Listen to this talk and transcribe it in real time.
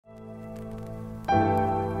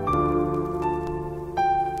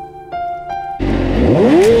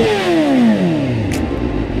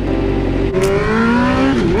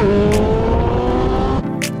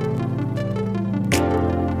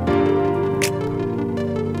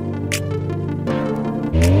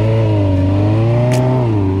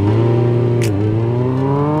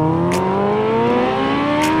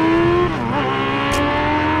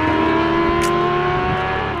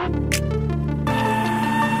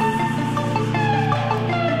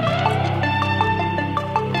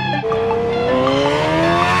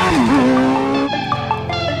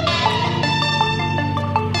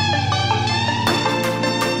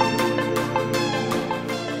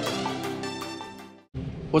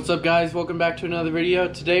What's up guys, welcome back to another video.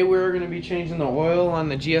 Today we're going to be changing the oil on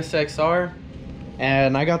the GSX-R,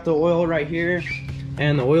 and I got the oil right here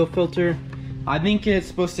and the oil filter. I think it's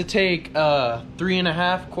supposed to take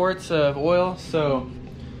 3.5 quarts of oil, so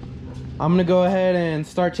I'm gonna go ahead and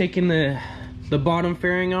start taking the bottom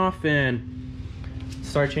fairing off and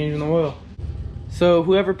start changing the oil. So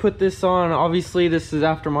whoever put this on, obviously this is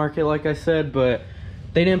aftermarket like I said, but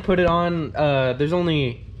they didn't put it on. There's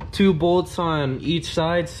only 2 bolts on each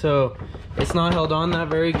side, so it's not held on that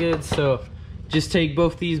very good. So just take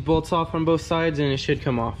both these bolts off on both sides and it should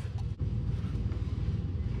come off.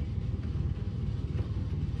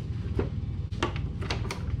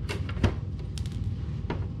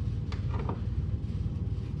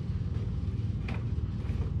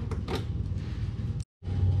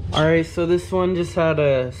 Alright, so this one just had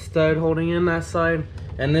a stud holding in that side,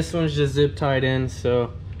 and this one's just zip tied in,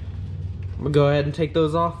 so I'm gonna go ahead and take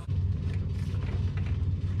those off.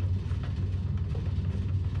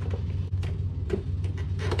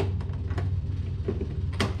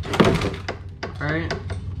 Alright,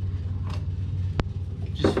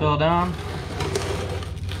 just fell down.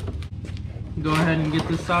 Go ahead and get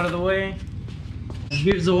this out of the way.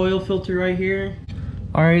 Here's the oil filter right here.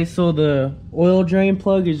 Alright, so the oil drain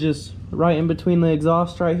plug is just right in between the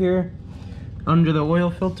exhaust right here under the oil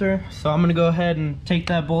filter. So I'm gonna go ahead and take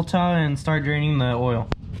that bolt out and start draining the oil.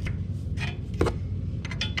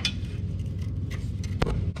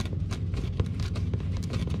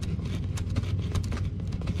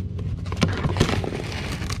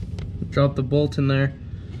 Drop the bolt in there.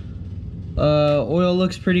 Oil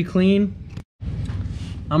looks pretty clean.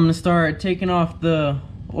 I'm gonna start taking off the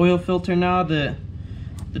oil filter now that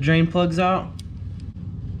the drain plug's out.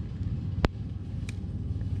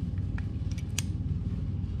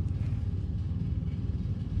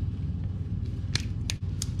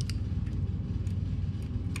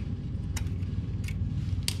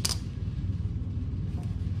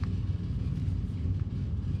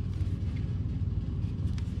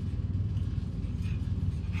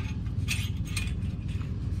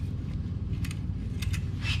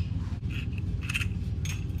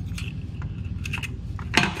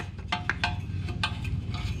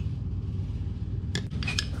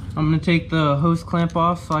 I'm going to take the hose clamp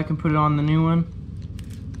off so I can put it on the new one.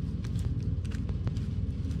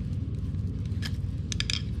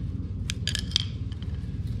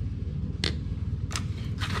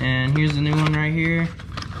 And here's the new one right here.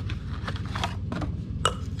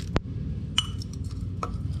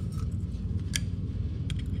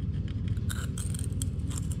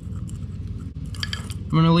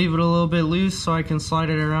 I'm going to leave it a little bit loose so I can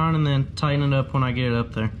slide it around and then tighten it up when I get it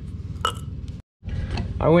up there.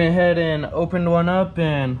 I went ahead and opened one up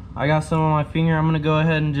and I got some on my finger. I'm gonna go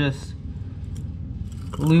ahead and just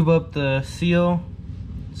lube up the seal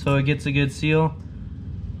so it gets a good seal.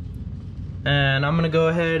 And I'm gonna go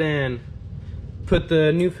ahead and put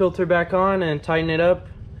the new filter back on and tighten it up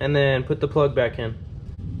and then put the plug back in.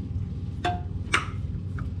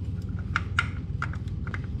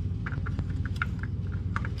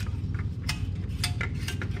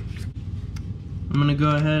 I'm gonna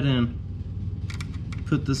go ahead and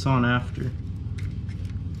put this on after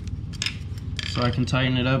so I can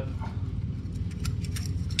tighten it up.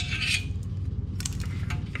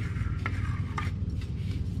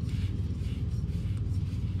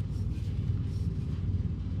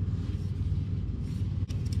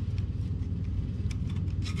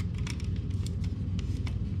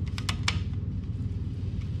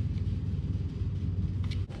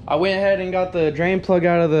 I went ahead and got the drain plug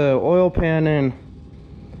out of the oil pan, and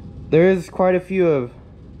there is quite a few of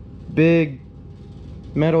big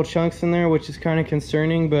metal chunks in there, which is kind of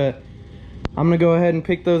concerning, but I'm gonna go ahead and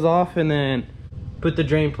pick those off and then put the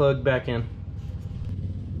drain plug back in.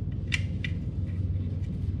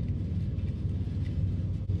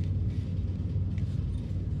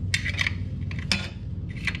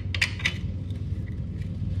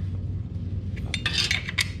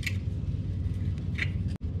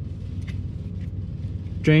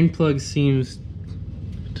 Drain plug seems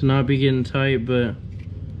to not be getting tight, but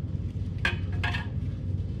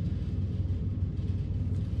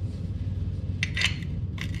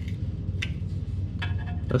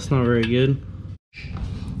that's not very good.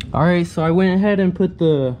 Alright, so I went ahead and took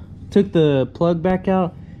the plug back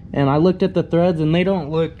out, and I looked at the threads and they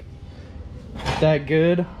don't look that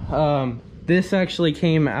good. This actually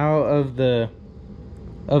came out of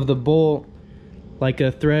the bolt, like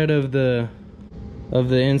a thread of the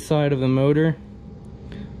inside of the motor.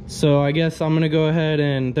 So I guess I'm gonna go ahead,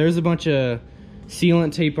 and there's a bunch of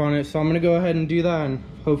sealant tape on it, so I'm gonna go ahead and do that, and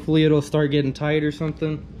hopefully it'll start getting tight or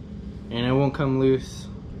something and it won't come loose.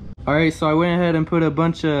 Alright, so I went ahead and put a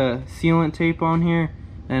bunch of sealant tape on here,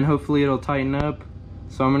 and hopefully it'll tighten up.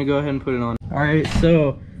 So I'm gonna go ahead and put it on. Alright,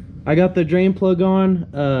 so I got the drain plug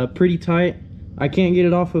on pretty tight. I can't get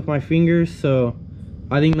it off with my fingers, so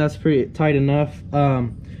I think that's pretty tight enough.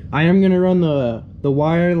 I am gonna run the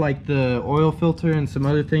wire, like the oil filter and some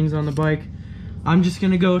other things on the bike. I'm just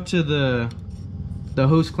gonna go to the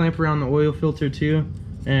hose clamp around the oil filter too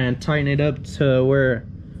and tighten it up to where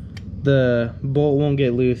the bolt won't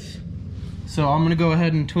get loose. So I'm gonna go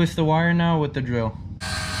ahead and twist the wire now with the drill.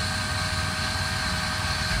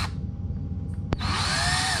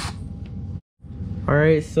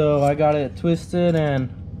 Alright, so I got it twisted and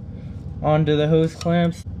onto the hose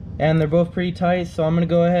clamps, and they're both pretty tight, so I'm gonna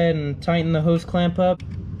go ahead and tighten the hose clamp up.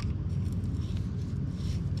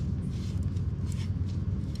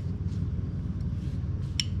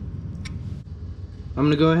 I'm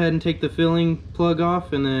gonna go ahead and take the filling plug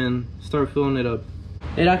off and then start filling it up.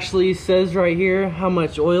 It actually says right here how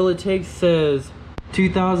much oil it takes. It says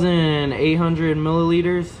 2,800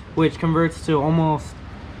 milliliters, which converts to almost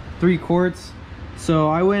 3 quarts. So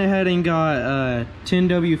I went ahead and got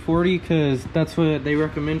 10W40 because that's what they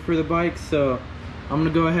recommend for the bike. So I'm gonna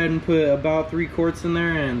go ahead and put about 3 quarts in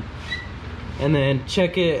there and then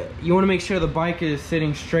check it. You want to make sure the bike is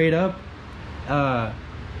sitting straight up, and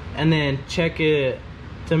then check it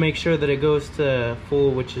to make sure that it goes to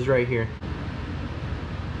full, which is right here.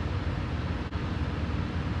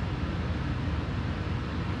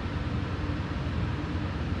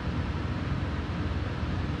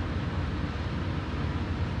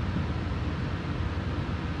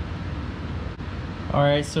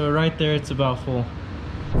 Alright, so right there it's about full.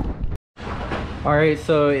 Alright,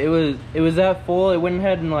 so it was at full. It went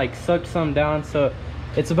ahead and like sucked some down, so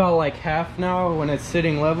it's about like half now when it's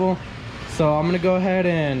sitting level. So I'm gonna go ahead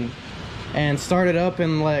and start it up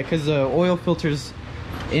and because the oil filter's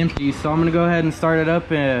empty, so I'm gonna go ahead and start it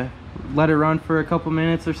up and let it run for a couple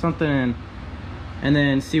minutes or something and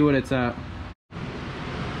then see what it's at.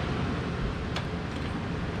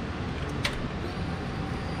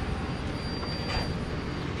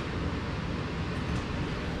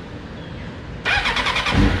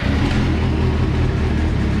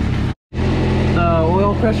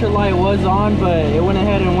 Pressure light was on, but it went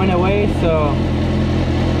ahead and went away, so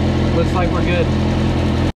looks like we're good.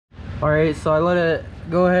 Alright, so I let it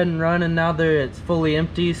go ahead and run, and now that it's fully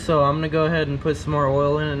empty, so I'm gonna go ahead and put some more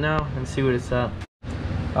oil in it now and see what it's at.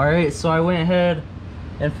 Alright, so I went ahead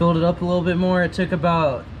and filled it up a little bit more. It took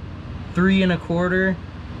about 3 1/4,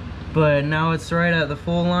 but now it's right at the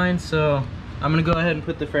full line, so I'm gonna go ahead and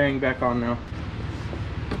put the fairing back on now.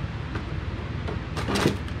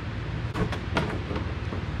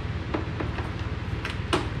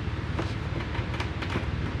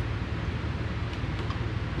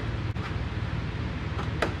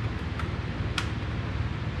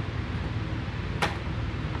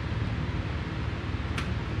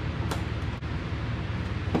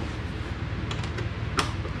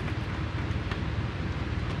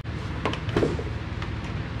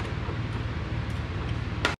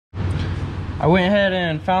 I went ahead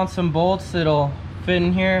and found some bolts that'll fit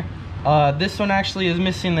in here. This one actually is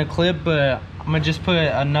missing the clip, but I'm gonna just put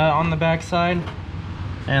a nut on the back side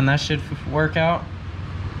and that should work out.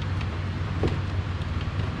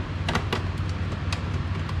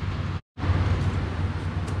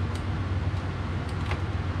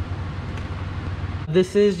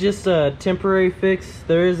 This is just a temporary fix.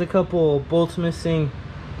 There is a couple bolts missing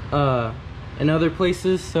in other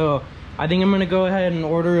places, so I think I'm gonna go ahead and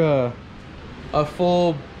order a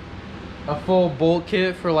full bolt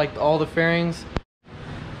kit for like all the fairings.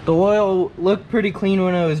 The oil looked pretty clean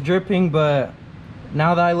when it was dripping, but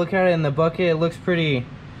now that I look at it in the bucket, it looks pretty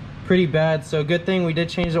bad. So good thing we did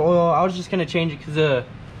change the oil. I was just gonna change it because of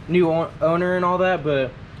new owner and all that, but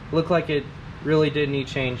it looked like it really did need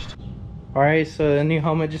changed. All right, so the new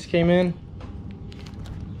helmet just came in.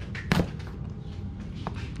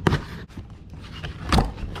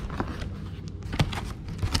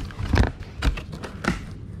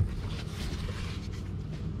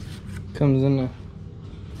 Comes in a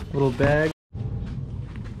little bag.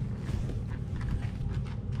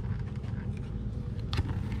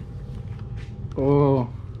 Oh,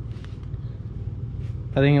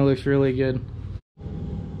 I think it looks really good.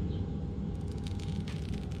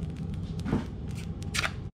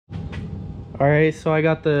 All right, so I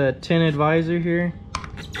got the tinted visor here,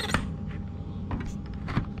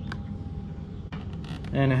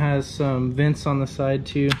 and it has some vents on the side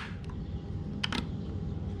too.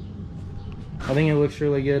 I think it looks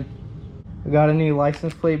really good. We got a new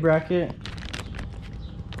license plate bracket.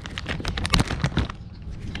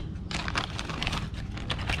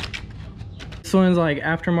 This one's like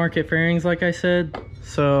aftermarket fairings, like I said,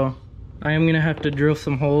 so I am gonna have to drill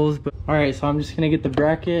some holes. But all right, so I'm just gonna get the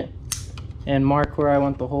bracket and mark where I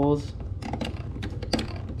want the holes.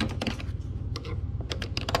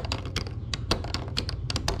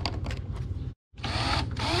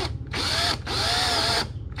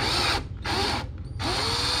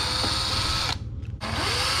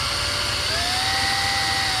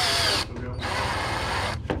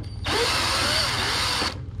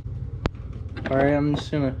 All right, I'm just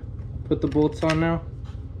gonna put the bolts on now.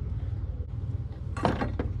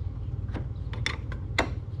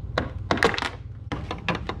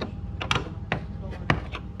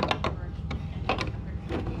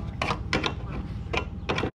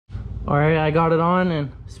 All right, I got it on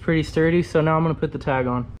and it's pretty sturdy, so now I'm gonna put the tag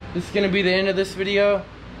on. This is gonna be the end of this video.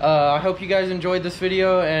 I hope you guys enjoyed this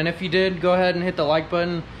video, and if you did, go ahead and hit the like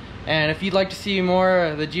button. And if you'd like to see more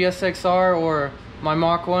of the GSX-R or my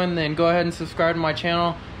Mach 1, then go ahead and subscribe to my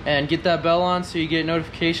channel and get that bell on so you get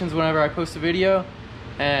notifications whenever I post a video.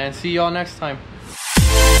 And see y'all next time.